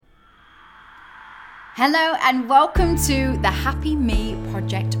Hello and welcome to the Happy Me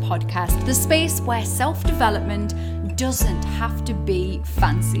Project podcast, the space where self-development doesn't have to be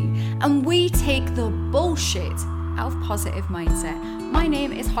fancy and we take the bullshit out of positive mindset. My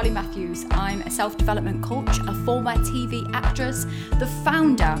name is Holly Matthews. I'm a self-development coach, a former TV actress, the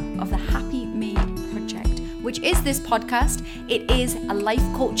founder of the Happy Me Project, which is this podcast. It is a life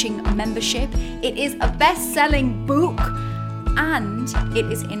coaching membership. It is a best-selling book. And it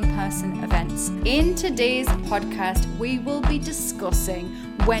is in-person events. In today's podcast, we will be discussing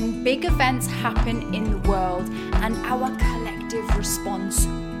when big events happen in the world and our collective response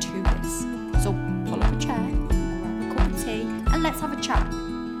to this. So pull up a chair, grab a cup of tea, and let's have a chat.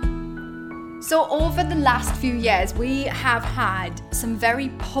 So over the last few years, we have had some very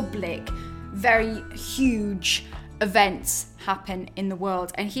public, very huge events happen in the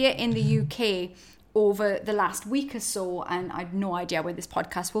world. And here in the UK, over the last week or so, and I have no idea when this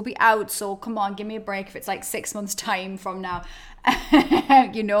podcast will be out, so come on, give me a break if it's like 6 months time from now.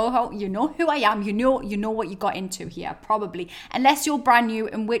 you know who I am, you know what you got into here, probably, unless you're brand new,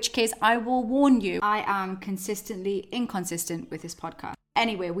 in which case I will warn you, I am consistently inconsistent with this podcast.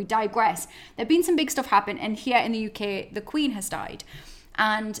 Anyway, we digress. There've been some big stuff happen, and here in the UK the Queen has died,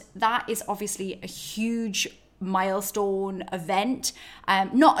 and that is obviously a huge milestone event,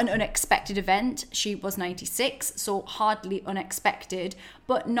 not an unexpected event. She was 96, so hardly unexpected,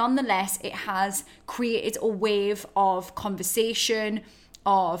 but nonetheless it has created a wave of conversation,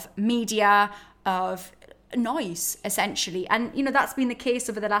 of media, of noise essentially. And you know, that's been the case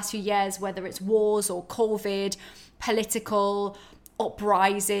over the last few years, whether it's wars or COVID, political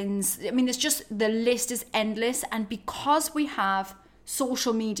uprisings. I mean, there's just, the list is endless. And because we have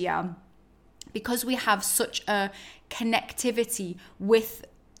social media, because we have such a connectivity with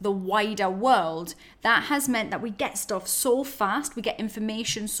the wider world, that has meant that we get stuff so fast, we get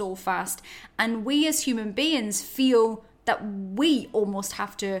information so fast, and we as human beings feel that we almost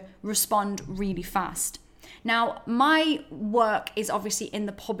have to respond really fast. Now, my work is obviously in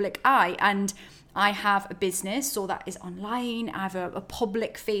the public eye, and I have a business, so that is online. I have a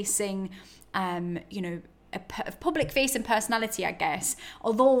public-facing, a public-facing personality, I guess.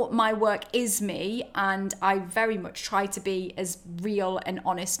 Although my work is me, and I very much try to be as real and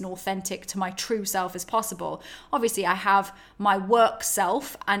honest and authentic to my true self as possible. Obviously, I have my work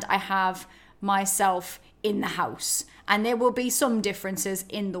self and I have myself in the house, and there will be some differences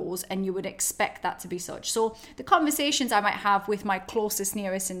in those, and you would expect that to be such. So the conversations I might have with my closest,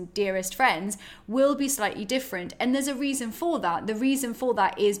 nearest and dearest friends will be slightly different, and there's a reason for that. The reason for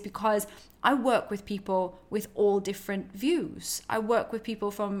that is because I work with people with all different views. I work with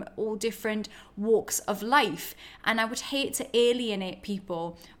people from all different walks of life, and I would hate to alienate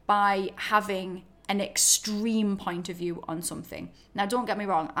people by having an extreme point of view on something. Now, don't get me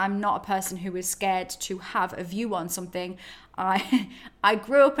wrong, I'm not a person who is scared to have a view on something. I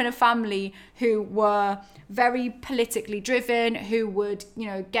grew up in a family who were very politically driven, who would,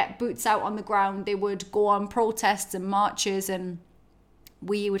 get boots out on the ground. They would go on protests and marches, and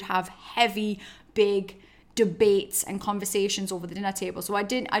we would have heavy, big debates and conversations over the dinner table. So I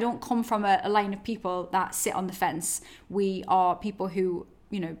don't come from a line of people that sit on the fence. We are people who,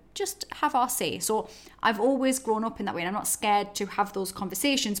 just have our say. So I've always grown up in that way, and I'm not scared to have those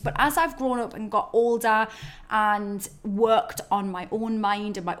conversations. But as I've grown up and got older and worked on my own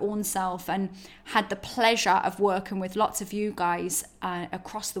mind and my own self, and had the pleasure of working with lots of you guys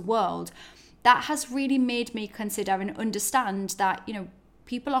across the world, that has really made me consider and understand that,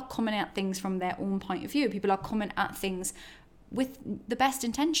 people are coming at things from their own point of view. People are coming at things with the best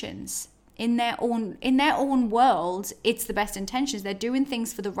intentions. In their own world, it's the best intentions. They're doing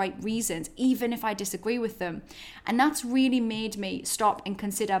things for the right reasons, even if I disagree with them. And that's really made me stop and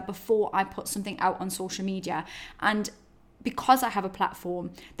consider before I put something out on social media. And because I have a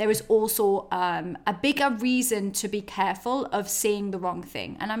platform, there is also a bigger reason to be careful of saying the wrong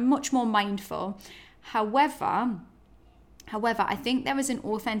thing. And I'm much more mindful. However, I think there is an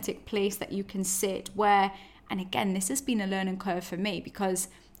authentic place that you can sit where, and again, this has been a learning curve for me because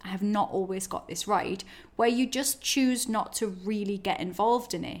I have not always got this right, where you just choose not to really get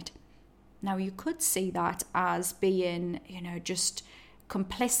involved in it. Now, you could see that as being, just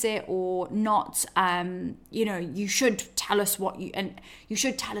complicit or not. You should tell us what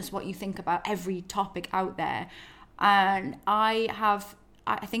you think about every topic out there. And I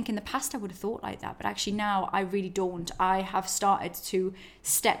think in the past I would have thought like that, but actually now I really don't. I have started to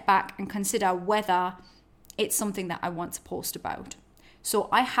step back and consider whether it's something that I want to post about. So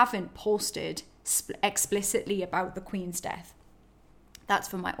I haven't posted explicitly about the Queen's death. That's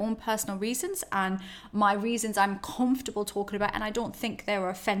for my own personal reasons and my reasons I'm comfortable talking about, and I don't think they're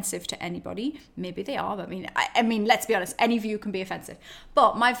offensive to anybody. Maybe they are, but I mean, let's be honest, any view can be offensive.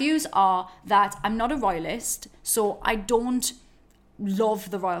 But my views are that I'm not a royalist, so I don't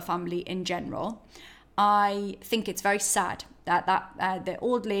love the royal family in general. I think it's very sad that the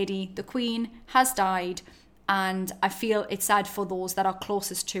old lady, the Queen, has died. And I feel it's sad for those that are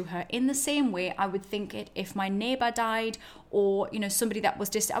closest to her. In the same way, I would think it if my neighbour died, or somebody that was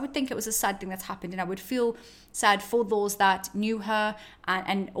distant. I would think it was a sad thing that's happened, and I would feel sad for those that knew her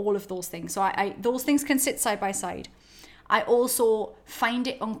and all of those things. So I those things can sit side by side. I also find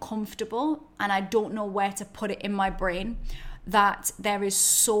it uncomfortable, and I don't know where to put it in my brain, that there is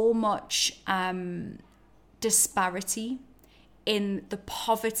so much disparity in the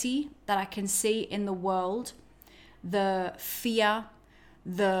poverty that I can see in the world, the fear,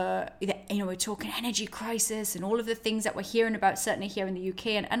 we're talking energy crisis and all of the things that we're hearing about, certainly here in the UK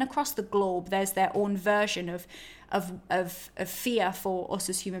and across the globe. There's their own version of fear for us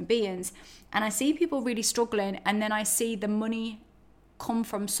as human beings. And I see people really struggling, and then I see the money come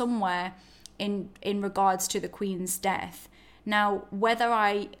from somewhere in regards to the Queen's death. Now, whether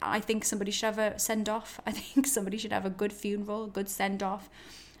I think somebody should have a send-off, I think somebody should have a good funeral, a good send-off,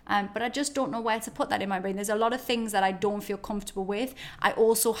 but I just don't know where to put that in my brain. There's a lot of things that I don't feel comfortable with. I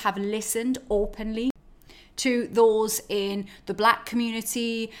also have listened openly to those in the Black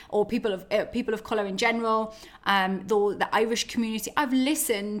community or people of colour in general, though the Irish community. I've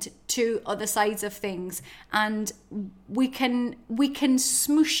listened to other sides of things, and we can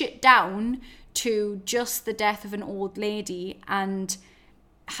smoosh it down to just the death of an old lady and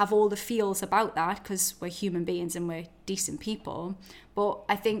have all the feels about that because we're human beings and we're decent people. But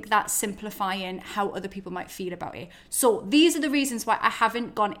I think that's simplifying how other people might feel about it. So these are the reasons why I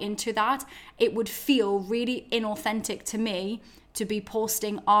haven't gone into that. It would feel really inauthentic to me to be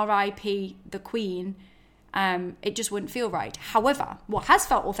posting RIP the Queen. It just wouldn't feel right. However, what has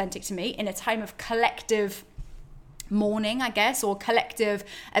felt authentic to me in a time of collective mourning, I guess, or collective,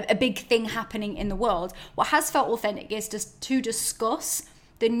 a big thing happening in the world, what has felt authentic is just to discuss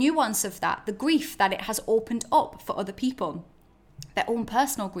the nuance of that, the grief that it has opened up for other people, their own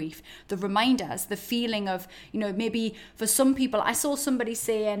personal grief, the reminders, the feeling of, maybe for some people, I saw somebody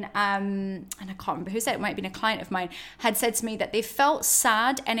saying, and I can't remember who said it, might have been a client of mine, had said to me that they felt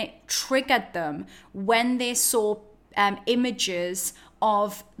sad and it triggered them when they saw images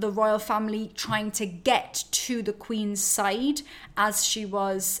of the royal family trying to get to the Queen's side as she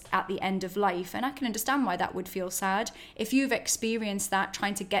was at the end of life. And I can understand why that would feel sad. If you've experienced that,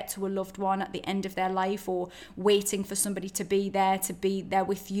 trying to get to a loved one at the end of their life, or waiting for somebody to be there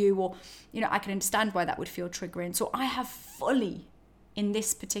with you, or, I can understand why that would feel triggering. So I have fully, in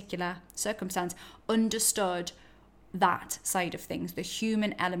this particular circumstance, understood that side of things, the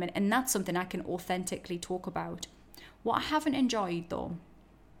human element, and that's something I can authentically talk about. What I haven't enjoyed, though,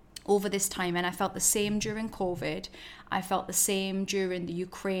 over this time, and I felt the same during COVID, I felt the same during the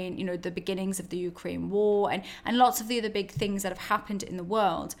Ukraine, the beginnings of the Ukraine war, and lots of the other big things that have happened in the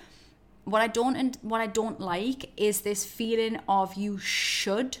world. What I don't like is this feeling of you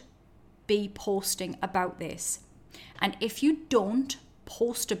should be posting about this. And if you don't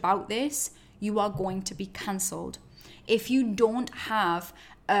post about this, you are going to be cancelled. If you don't have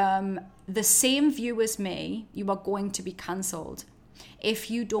the same view as me, you are going to be cancelled.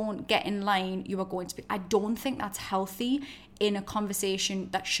 If you don't get in line, you are going to be. I don't think that's healthy in a conversation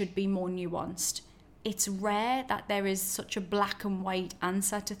that should be more nuanced. It's rare that there is such a black and white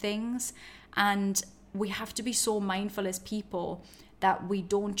answer to things, and we have to be so mindful as people that we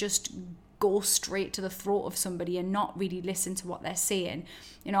don't just go straight to the throat of somebody and not really listen to what they're saying.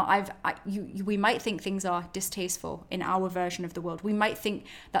 We might think things are distasteful in our version of the world. We might think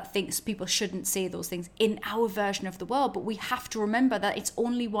that people shouldn't say those things in our version of the world, but we have to remember that it's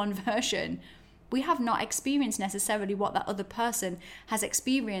only one version. We have not experienced necessarily what that other person has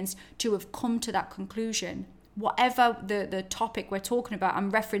experienced to have come to that conclusion. Whatever the topic we're talking about,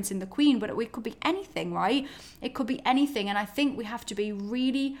 I'm referencing the Queen, but it could be anything, right? It could be anything. And I think we have to be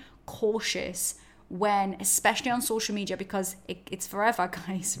really cautious when, especially on social media, because it's forever,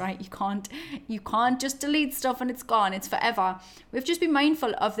 guys, right? You can't just delete stuff and it's gone. It's forever. We have to just be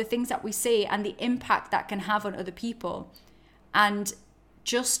mindful of the things that we say and the impact that can have on other people, and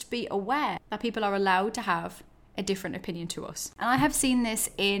just be aware that people are allowed to have a different opinion to us. And I have seen this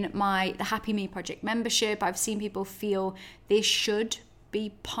in the Happy Me Project membership. I've seen people feel they should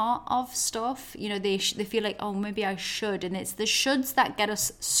be part of stuff. You know, they feel like, oh, maybe I should. And it's the shoulds that get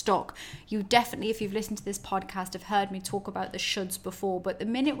us stuck. You definitely, if you've listened to this podcast, have heard me talk about the shoulds before. But the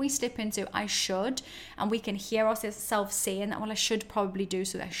minute we slip into I should, and we can hear ourselves saying that, well, I should probably do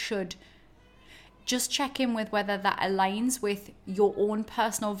so, I should. Just check in with whether that aligns with your own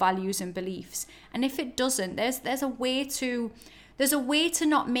personal values and beliefs. And if it doesn't, there's a way to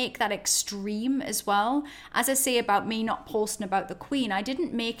not make that extreme as well. As I say about me not posting about the Queen, I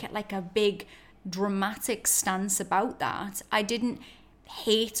didn't make it like a big dramatic stance about that. I didn't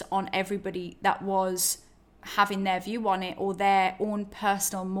hate on everybody that was having their view on it or their own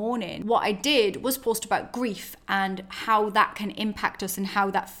personal mourning. What I did was post about grief and how that can impact us and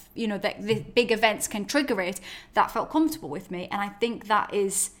how that, you know, that the big events can trigger it. That felt comfortable with me. And I think that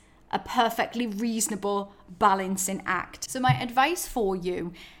is a perfectly reasonable balancing act. So my advice for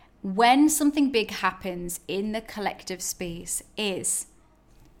you when something big happens in the collective space is,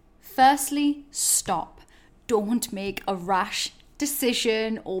 firstly, stop. Don't make a rash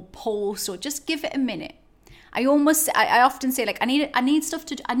decision or post, or just give it a minute. I often say, like, I need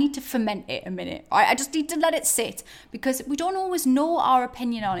to ferment it a minute. I just need to let it sit, because we don't always know our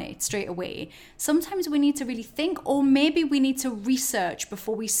opinion on it straight away. Sometimes we need to really think, or maybe we need to research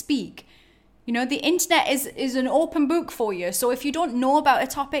before we speak. You know, the internet is an open book for you. So if you don't know about a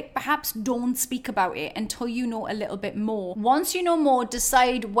topic, perhaps don't speak about it until you know a little bit more. Once you know more,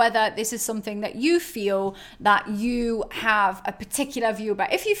 decide whether this is something that you feel that you have a particular view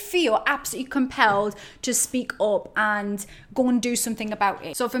about. If you feel absolutely compelled to speak up and go and do something about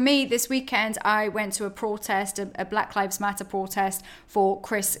it. So for me, this weekend, I went to a protest, a Black Lives Matter protest for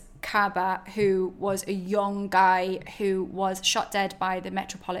Chris Kaba, who was a young guy who was shot dead by the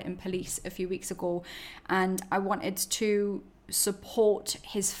Metropolitan Police a few weeks ago. And I wanted to support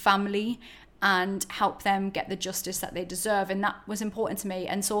his family and help them get the justice that they deserve. And that was important to me.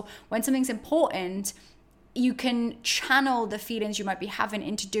 And so when something's important, you can channel the feelings you might be having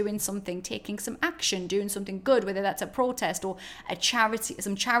into doing something, taking some action, doing something good, whether that's a protest or a charity,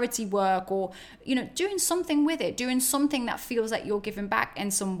 some charity work, or, you know, doing something with it, doing something that feels like you're giving back in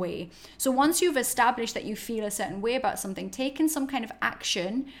some way. So once you've established that you feel a certain way about something, taking some kind of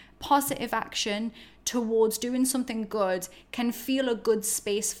action, positive action towards doing something good, can feel a good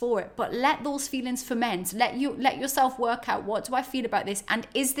space for it. But let those feelings ferment. Let yourself work out, what do I feel about this? And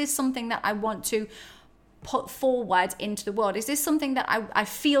is this something that I want to put forward into the world? Is this something that I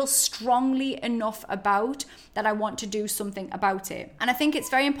feel strongly enough about that I want to do something about it? And I think it's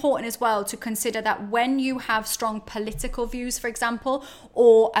very important as well to consider that when you have strong political views, for example,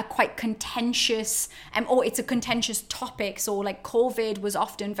 or a quite contentious, or it's a contentious topic, so like COVID was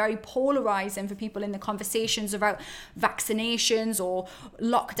often very polarizing for people in the conversations about vaccinations or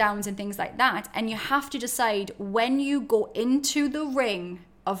lockdowns and things like that. And you have to decide when you go into the ring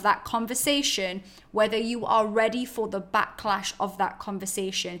of that conversation, whether you are ready for the backlash of that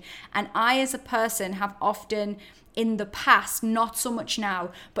conversation. And I, as a person, have often in the past, not so much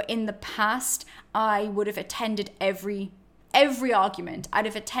now, but in the past, I would have attended every argument. I'd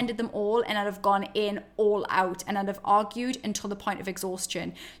have attended them all, and I'd have gone in all out, and I'd have argued until the point of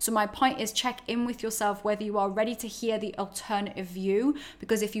exhaustion. So my point is, check in with yourself whether you are ready to hear the alternative view,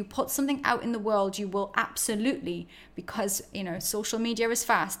 because if you put something out in the world, you will absolutely, because, you know, social media is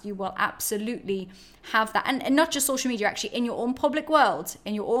fast, you will absolutely have that. And not just social media, actually, in your own public world,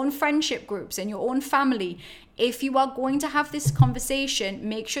 in your own friendship groups, in your own family. If you are going to have this conversation,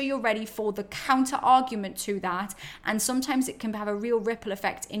 make sure you're ready for the counter argument to that. And sometimes it can have a real ripple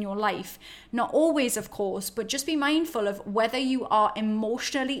effect in your life. Not always, of course, but just be mindful of whether you are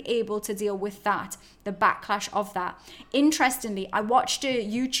emotionally able to deal with that, the backlash of that. Interestingly, I watched a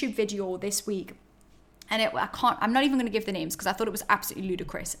YouTube video this week, and I'm not even going to give the names because I thought it was absolutely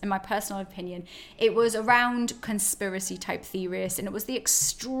ludicrous, in my personal opinion. It was around conspiracy type theorists, and it was the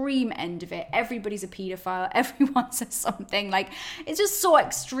extreme end of it. Everybody's a pedophile. Everyone says something. Like, it's just so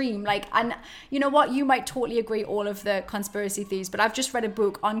extreme. Like, and you know what? You might totally agree, all of the conspiracy theories, but I've just read a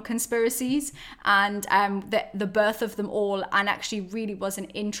book on conspiracies and the birth of them all, and actually really was an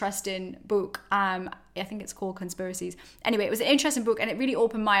interesting book. I think it's called Conspiracies. Anyway, it was an interesting book, and it really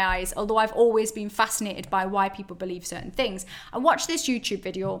opened my eyes, although I've always been fascinated by why people believe certain things. I watched this YouTube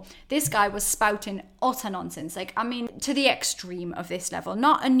video. This guy was spouting utter nonsense. Like, I mean, to the extreme of this level.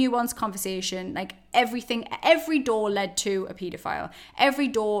 Not a nuanced conversation. Like, every door led to a paedophile. Every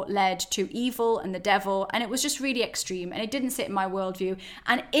door led to evil and the devil, and it was just really extreme, and it didn't sit in my worldview.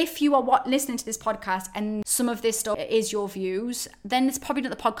 And if you are listening to this podcast and some of this stuff is your views, then it's probably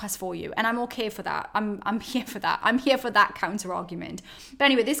not the podcast for you, and I'm okay for that. I'm here for that. I'm here for that counter argument. But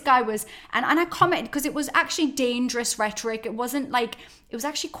anyway, this guy was, and I commented because it was actually dangerous rhetoric. It wasn't like, it was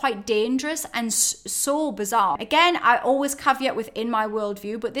actually quite dangerous and so bizarre. Again, I always caveat within my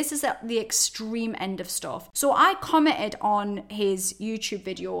worldview, but this is at the extreme end of stuff. So I commented on his YouTube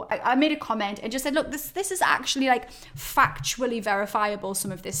video. I made a comment and just said, look, this is actually like factually verifiable.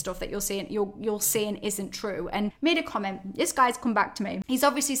 Some of this stuff that you're saying isn't true, and made a comment. This guy's come back to me. He's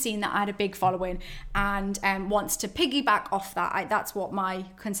obviously seen that I had a big following and wants to piggyback off that. That's what my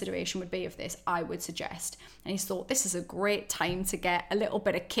consideration would be of this, I would suggest. And he's thought this is a great time to get a little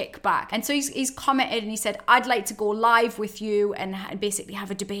bit of kickback. And so he's commented and he said, I'd like to go live with you and basically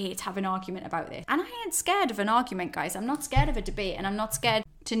have a debate, have an argument about this. And I ain't scared of an argument, guys. I'm not scared of a debate, and I'm not scared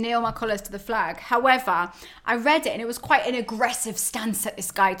to nail my colours to the flag. However, I read it and it was quite an aggressive stance that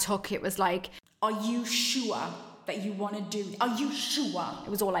this guy took. It was like, are you sure that you want to do? Are you sure? It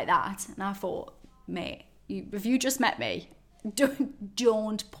was all like that. And I thought, mate, if you just met me,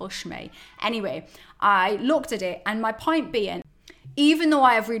 don't push me. Anyway, I looked at it, and my point being, even though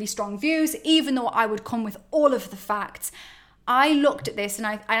I have really strong views, even though I would come with all of the facts, I looked at this and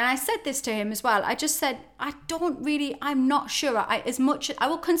I said this to him as well. I just said, I'm not sure. I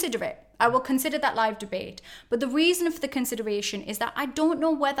will consider it. I will consider that live debate. But the reason for the consideration is that I don't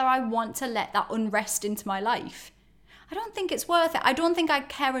know whether I want to let that unrest into my life. I don't think it's worth it. I don't think I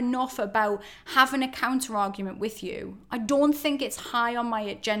care enough about having a counter argument with you. I don't think it's high on my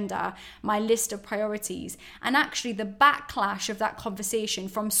agenda, my list of priorities. And actually the backlash of that conversation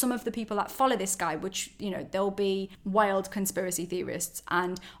from some of the people that follow this guy, which, they'll be wild conspiracy theorists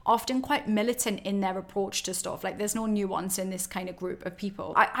and often quite militant in their approach to stuff. Like, there's no nuance in this kind of group of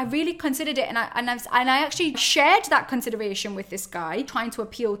people. I really considered it, and I actually shared that consideration with this guy, trying to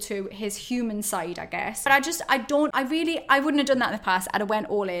appeal to his human side, I guess. But I wouldn't have done that in the past. I'd have went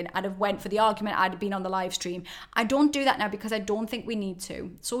all in. I'd have went for the argument. I'd have been on the live stream. I don't do that now because I don't think we need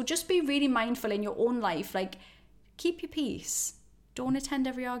to. So just be really mindful in your own life. Like, keep your peace. Don't attend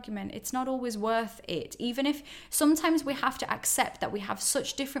every argument. It's not always worth it. Even if sometimes we have to accept that we have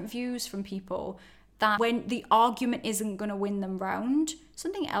such different views from people that when the argument isn't going to win them round,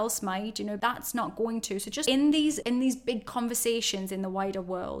 something else might, that's not going to. So just in these big conversations in the wider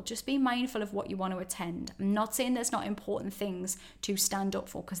world, just be mindful of what you want to attend. I'm not saying there's not important things to stand up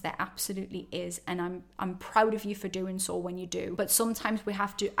for, because there absolutely is. And I'm proud of you for doing so when you do. But sometimes we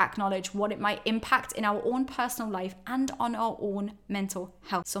have to acknowledge what it might impact in our own personal life and on our own mental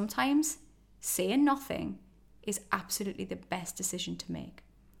health. Sometimes saying nothing is absolutely the best decision to make.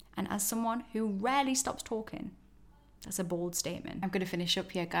 And as someone who rarely stops talking, that's a bold statement. I'm going to finish up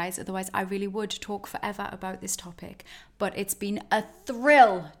here, guys. Otherwise, I really would talk forever about this topic. But it's been a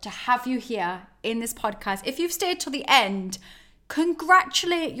thrill to have you here in this podcast. If you've stayed till the end,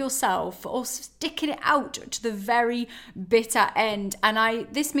 congratulate yourself for sticking it out to the very bitter end. And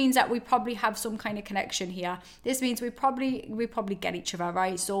this means that we probably have some kind of connection here. This means we probably get each other,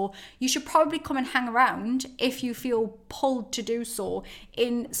 right? So you should probably come and hang around if you feel pulled to do so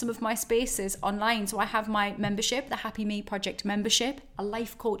in some of my spaces online. So I have my membership, the Happy Me Project membership, a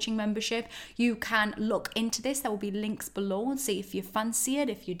life coaching membership. You can look into this. There will be links below and see if you fancy it.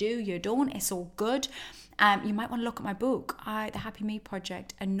 If you do, you don't. It's all good. You might want to look at my book, The Happy Me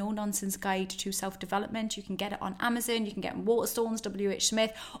Project, a no-nonsense guide to self-development. You can get it on Amazon. You can get it on Waterstones, WH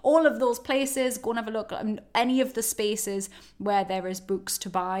Smith, all of those places. Go and have a look at any of the spaces where there is books to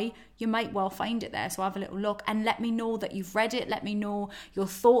buy. You might well find it there. So have a little look and let me know that you've read it. Let me know your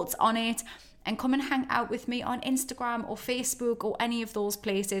thoughts on it. And come and hang out with me on Instagram or Facebook or any of those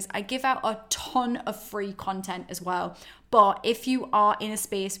places. I give out a ton of free content as well. But if you are in a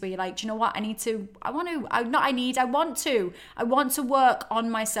space where you're like, do you know what? I want to work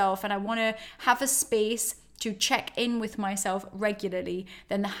on myself, and I want to have a space to check in with myself regularly,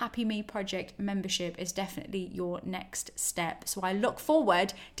 then the Happy Me Project membership is definitely your next step. So I look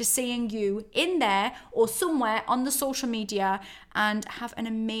forward to seeing you in there or somewhere on the social media, and have an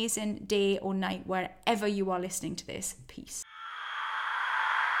amazing day or night wherever you are listening to this. Peace.